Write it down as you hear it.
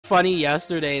funny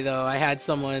yesterday though. I had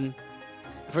someone,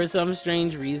 for some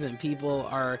strange reason, people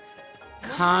are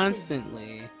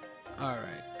constantly, all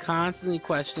right, constantly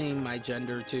questioning my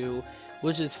gender too,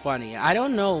 which is funny. I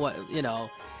don't know what, you know.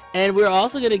 And we're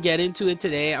also going to get into it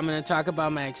today. I'm going to talk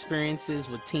about my experiences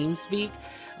with TeamSpeak,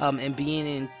 and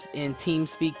being in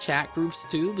TeamSpeak chat groups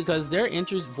too, because their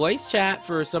interest voice chat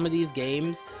for some of these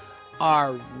games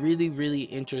are really, really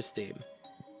interesting.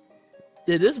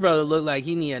 Yeah, this brother looked like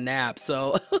he need a nap,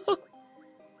 so.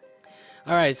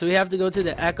 All right, so we have to go to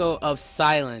the Echo of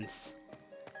Silence.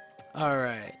 All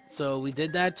right, so we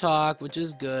did that talk, which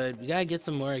is good. We gotta get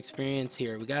some more experience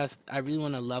here. I really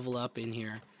want to level up in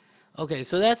here. Okay,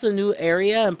 so that's a new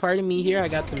area, and pardon me here, I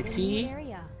got some tea.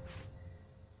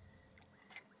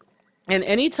 And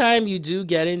anytime you do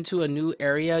get into a new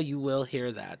area, you will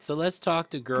hear that. So let's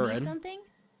talk to Gurren. Something?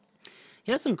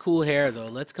 He has some cool hair, though.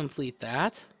 Let's complete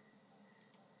that.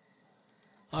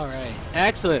 All right,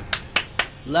 excellent.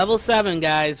 Level 7,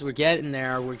 guys. We're getting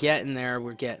there. We're getting there.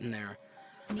 We're getting there.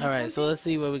 All right, so let's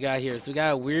see what we got here. So we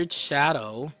got a weird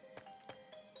shadow.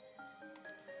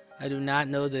 I do not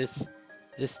know this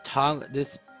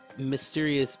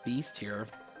mysterious beast here.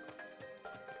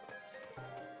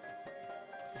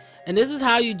 And this is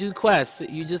how you do quests.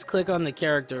 You just click on the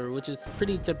character, which is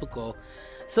pretty typical.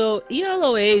 So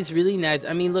ELOA is really nice.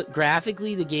 I mean, look,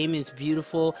 graphically the game is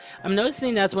beautiful. I'm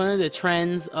noticing that's one of the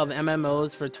trends of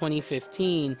MMOs for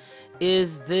 2015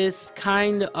 is this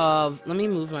kind of, let me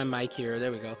move my mic here,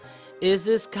 there we go, is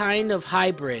this kind of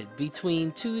hybrid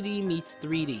between 2D meets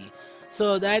 3D.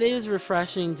 So that is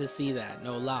refreshing to see that,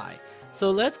 no lie. So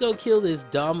let's go kill this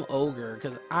dumb ogre,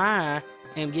 because I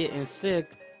am getting sick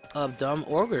of dumb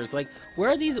ogres. Like, where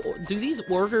are these, do these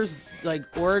ogres,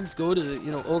 like, orgs go to,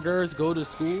 you know, ogres go to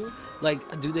school?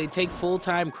 Like, do they take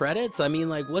full-time credits? I mean,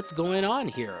 like, what's going on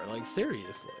here? Like,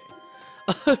 seriously.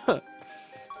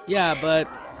 Yeah, but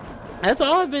that's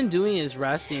all I've been doing is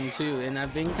resting too, and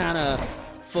I've been kind of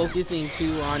focusing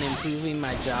too on improving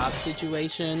my job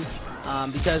situation,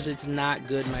 because it's not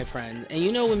good, my friend. And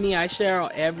you know, with me, I share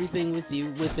everything with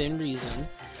you within reason.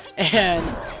 And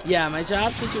yeah, my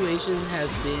job situation has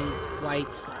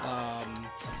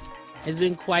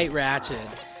been quite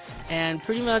ratchet. And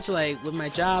pretty much, like, with my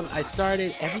job, I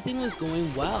started, everything was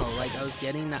going well. Like, I was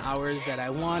getting the hours that I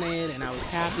wanted, and I was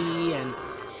happy, and,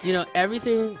 you know,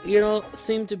 everything, you know,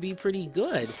 seemed to be pretty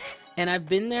good. And I've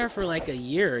been there for like a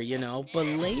year, you know, but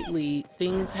lately,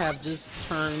 things have just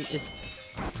turned, it's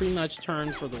pretty much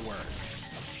turned for the worse.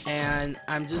 And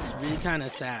I'm just really kind of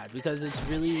sad, because it's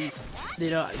really, you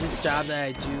know, this job that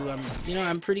I do,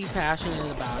 I'm pretty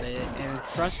passionate about it, and it's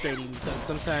frustrating because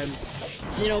sometimes,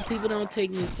 you know, people don't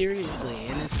take me seriously.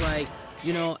 And it's like,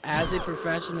 you know, as a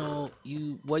professional,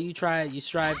 what you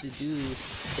strive to do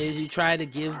is you try to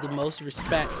give the most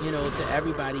respect, you know, to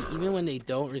everybody, even when they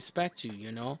don't respect you,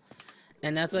 you know.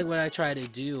 And that's like what I try to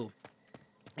do,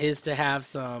 is to have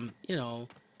some, you know,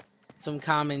 some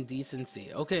common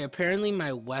decency. Okay, apparently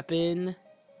my weapon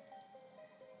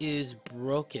is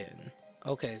broken.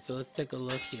 Okay, so let's take a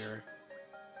look here.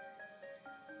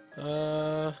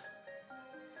 Alright,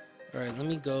 let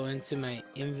me go into my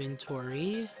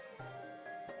inventory.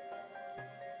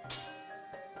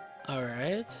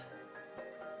 Alright.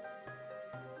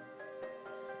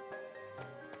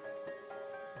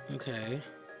 Okay.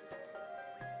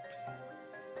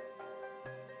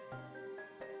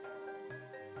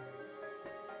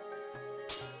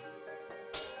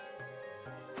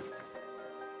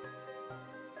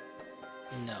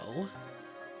 No.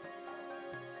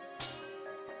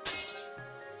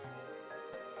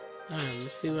 Alright,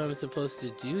 let's see what I'm supposed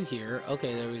to do here.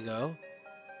 Okay, there we go.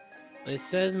 But it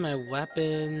says my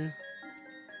weapon...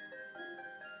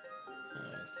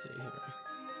 let's see here.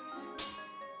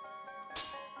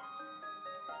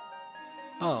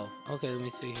 Oh, okay, let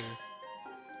me see here.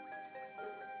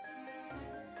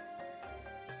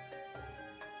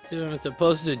 See what I'm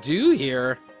supposed to do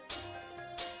here.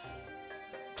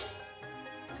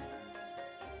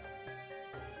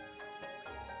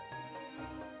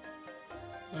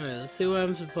 Alright, let's see what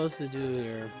I'm supposed to do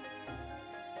here.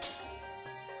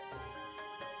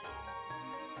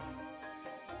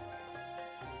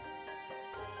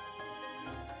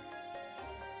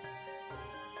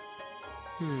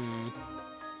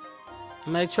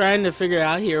 I'm like trying to figure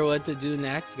out here what to do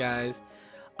next, guys.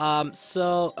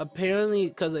 So apparently,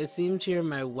 because it seems here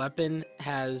my weapon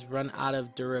has run out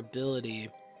of durability.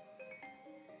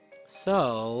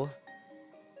 So...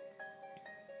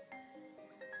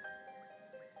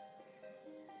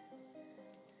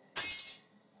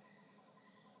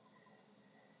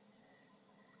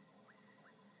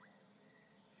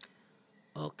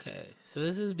 Okay, so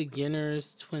this is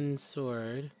beginner's twin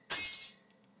sword.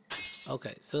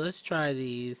 Okay, so let's try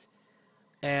these.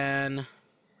 And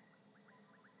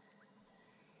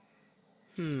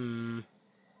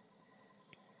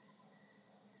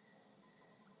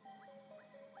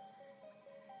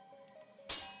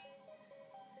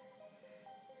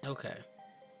okay.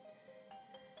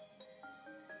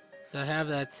 So I have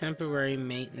that temporary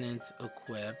maintenance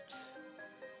equipped.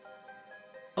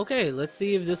 Okay, let's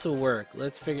see if this will work.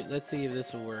 Let's see if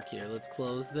this will work here. Let's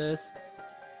close this.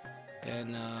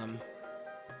 And alright,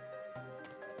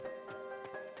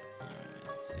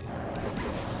 let's see.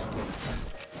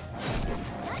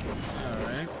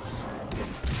 Alright.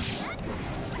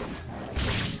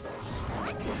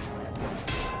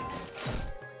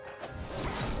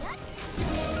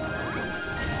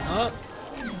 Oh!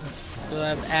 So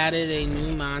I've added a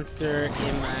new monster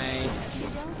in my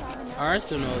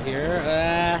arsenal here.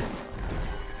 There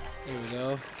we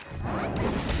go.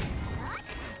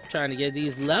 Trying to get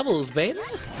these levels, baby.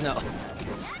 No.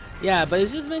 Yeah, but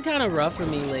it's just been kind of rough for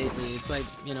me lately. It's like,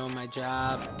 you know, my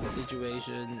job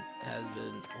situation has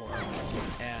been horrible.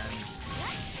 And,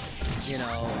 you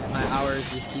know, my hours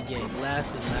just keep getting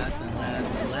less and less and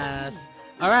less and less.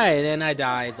 Alright, and I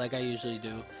died like I usually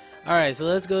do. Alright, so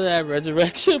let's go to that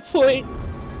resurrection point,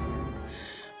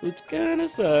 which kind of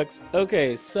sucks.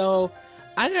 Okay, so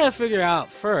I gotta figure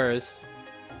out first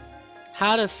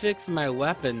how to fix my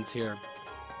weapons here.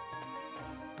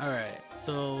 Alright,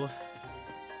 so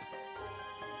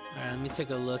let me take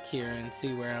a look here and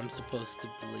see where I'm supposed to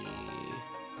be.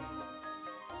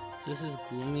 So this is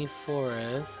Gloomy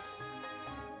Forest.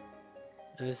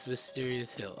 And this is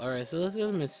Mysterious Hill. Alright, so let's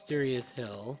go to Mysterious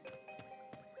Hill.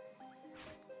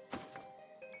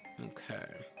 Okay.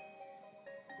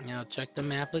 Now check the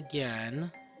map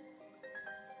again.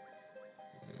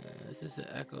 This is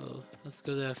the Echo. Let's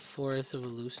go to that Forest of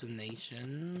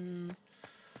Hallucination.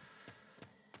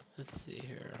 Let's see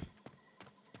here.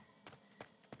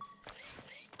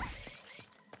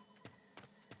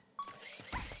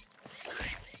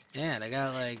 Man, I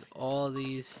got like all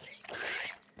these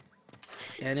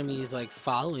enemies like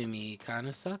following me.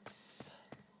 Kinda sucks.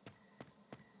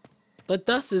 But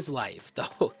thus is life,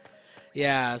 though.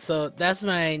 Yeah, so that's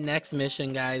my next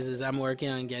mission, guys, is I'm working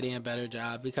on getting a better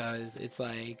job, because it's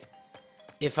like,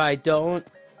 if I don't,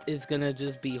 it's gonna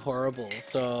just be horrible.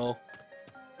 So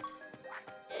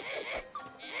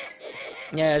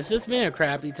yeah, it's just been a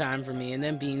crappy time for me, and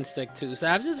then being sick too. So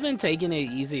I've just been taking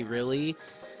it easy, really,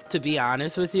 to be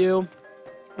honest with you.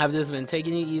 I've just been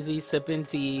taking it easy, sipping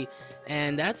tea,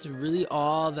 and that's really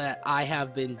all that I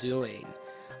have been doing.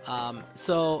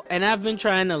 And I've been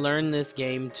trying to learn this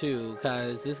game too,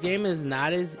 because this game is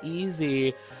not as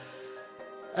easy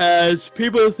as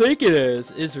people think it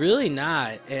is. It's really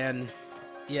not. And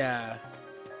yeah.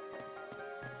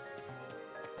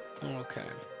 Okay.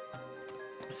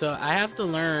 So I have to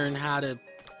learn how to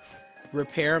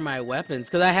repair my weapons,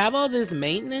 because I have all this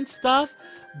maintenance stuff,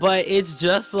 but it's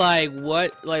just like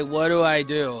what do I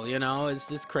do? You know, it's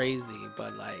just crazy.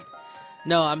 But like,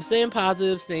 no, I'm staying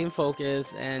positive, staying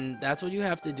focused, and that's what you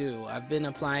have to do. I've been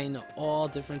applying to all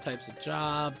different types of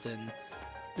jobs, and,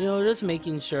 you know, just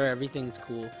making sure everything's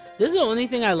cool. This is the only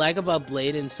thing I like about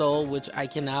Blade & Soul, which I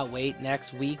cannot wait.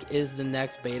 Next week is the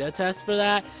next beta test for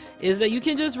that, is that you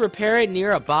can just repair it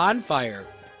near a bonfire.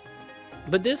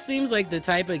 But this seems like the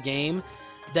type of game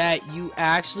that you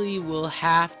actually will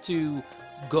have to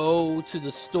go to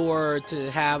the store to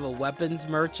have a weapons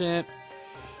merchant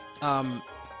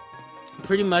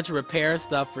pretty much repair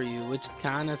stuff for you, which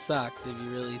kind of sucks if you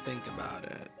really think about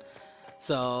it.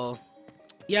 So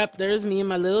yep, there's me and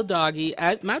my little doggy.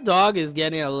 My dog is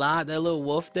getting a lot. That little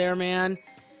wolf there, man,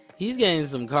 he's getting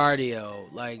some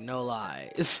cardio, like, no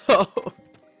lie. So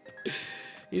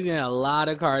he's getting a lot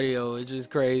of cardio, which is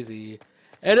crazy.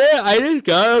 And then I just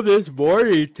got up this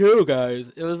morning too, guys.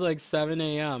 It was like 7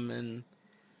 a.m. and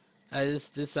I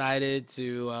just decided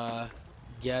to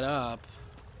get up.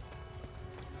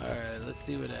 Alright, let's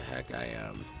see where the heck I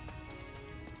am.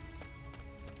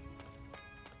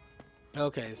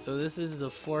 Okay, so this is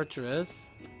the fortress.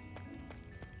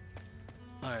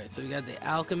 Alright, so we got the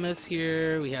alchemist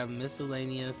here. We have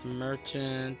miscellaneous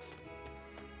merchant.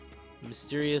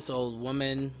 Mysterious old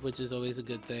woman, which is always a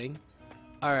good thing.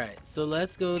 Alright, so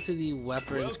let's go to the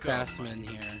weapons craftsman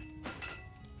here.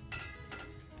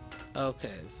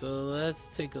 Okay, so let's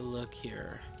take a look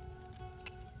here.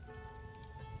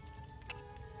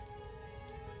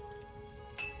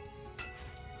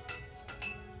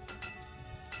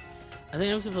 I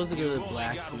think I'm supposed to go to the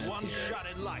blacksmith here.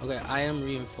 Okay, item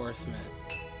reinforcement.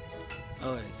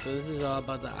 Okay, so this is all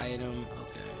about the item.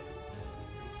 Okay.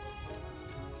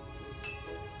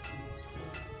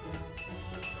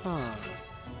 Huh.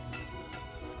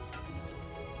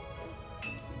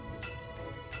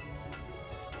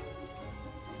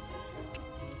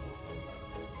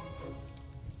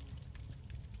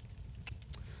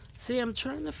 See, I'm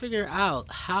trying to figure out,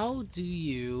 how do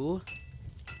you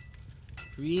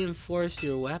reinforce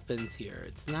your weapons here?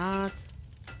 It's not...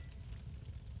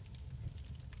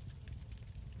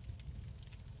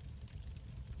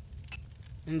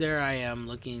 And there I am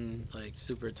looking like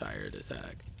super tired as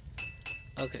heck.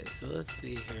 Okay, so let's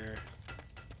see here.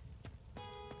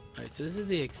 Alright, so this is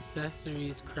the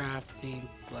accessories, crafting,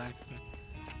 blacksmith.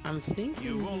 I'm thinking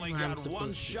You've this is only where I'm got supposed one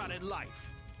to shot be. at life.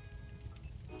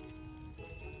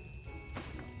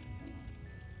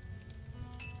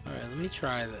 Alright, let me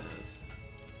try this.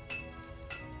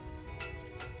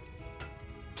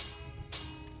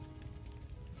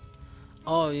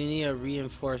 Oh, you need a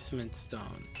reinforcement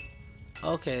stone.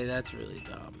 Okay, that's really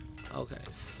dumb. Okay,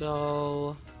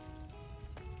 so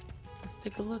let's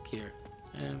take a look here.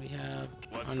 And we have...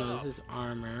 What's oh no, up? this is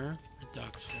armor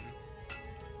reduction.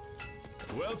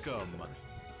 Welcome.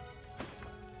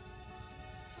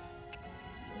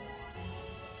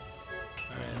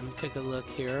 Alright, let me take a look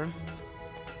here.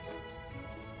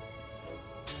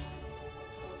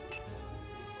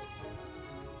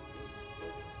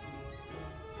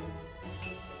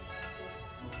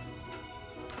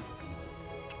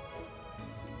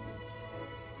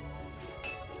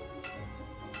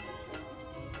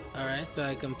 Alright, so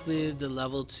I completed the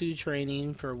level 2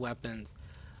 training for weapons.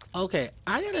 Okay,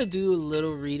 I gotta do a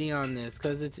little reading on this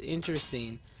because it's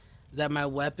interesting that my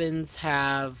weapons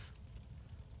have,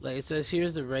 like, it says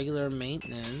here's the regular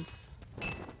maintenance.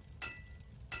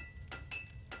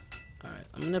 Alright,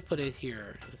 I'm gonna put it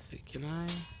here. Let's see, can I?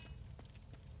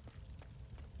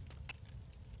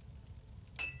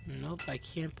 Nope, I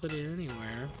can't put it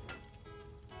anywhere.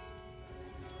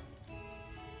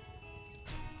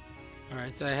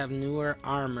 Alright, so I have newer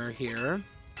armor here.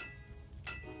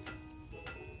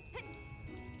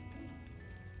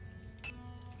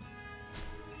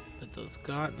 Put those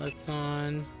gauntlets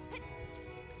on.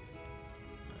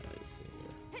 Let's see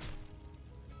here.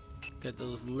 Got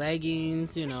those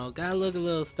leggings, you know, gotta look a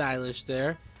little stylish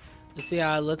there. Let's see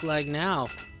how I look like now.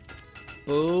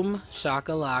 Boom,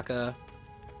 shakalaka.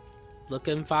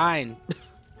 Looking fine.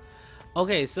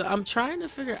 Okay, so I'm trying to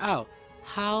figure out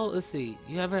how, let's see,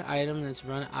 you have an item that's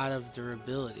run out of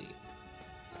durability.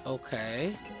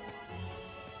 Okay.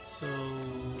 So...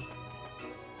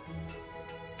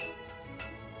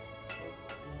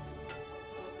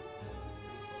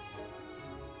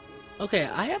 okay,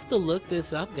 I have to look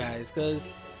this up, guys, because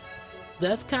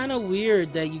that's kind of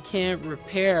weird that you can't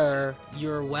repair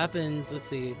your weapons. Let's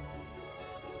see.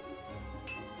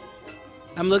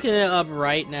 I'm looking it up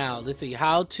right now. Let's see,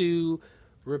 how to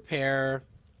repair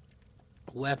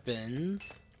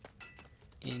weapons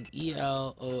in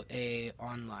ELOA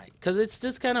online, because it's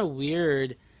just kind of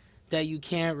weird that you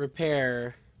can't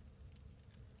repair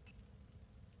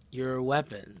your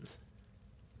weapons.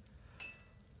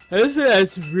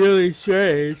 That's really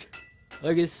strange.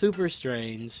 Like, it's super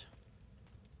strange.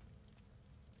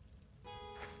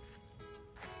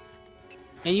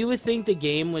 And you would think the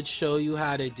game would show you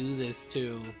how to do this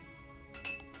too.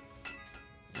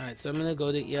 Alright, so I'm gonna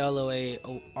go to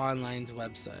ELOA Online's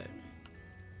website.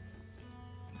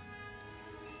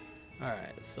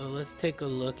 Alright, so let's take a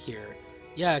look here.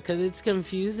 Yeah, because it's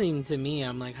confusing to me.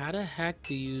 I'm like, how the heck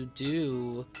do you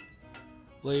do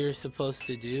what you're supposed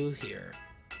to do here?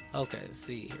 Okay, let's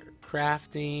see here.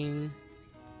 Crafting.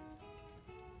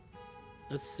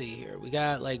 Let's see here. We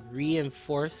got like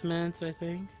reinforcements, I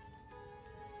think.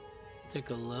 Take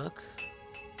a look.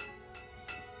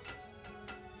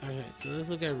 Alright, so let's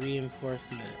look at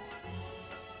reinforcement.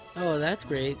 Oh, that's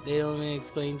great. They only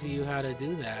explain to you how to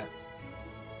do that.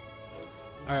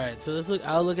 Alright, so let's look.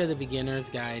 I'll look at the beginner's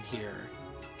guide here.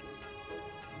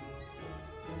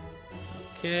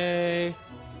 Okay.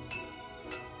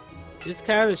 This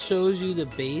kind of shows you the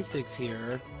basics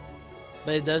here,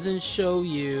 but it doesn't show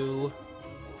you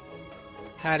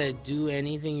how to do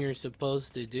anything you're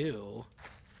supposed to do.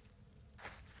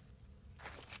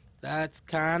 That's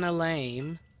kind of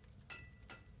lame.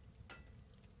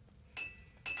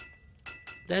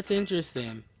 That's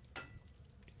interesting.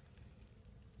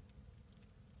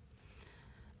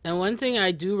 And one thing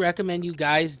I do recommend you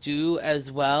guys do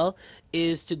as well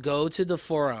is to go to the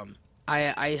forum.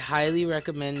 I highly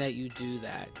recommend that you do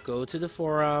that. Go to the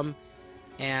forum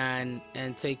and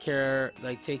take care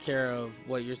of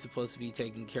what you're supposed to be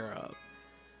taking care of.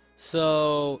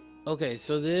 So, okay,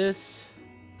 so this...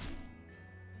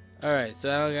 alright, so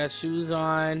I got shoes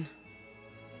on.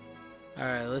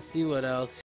 Alright, let's see what else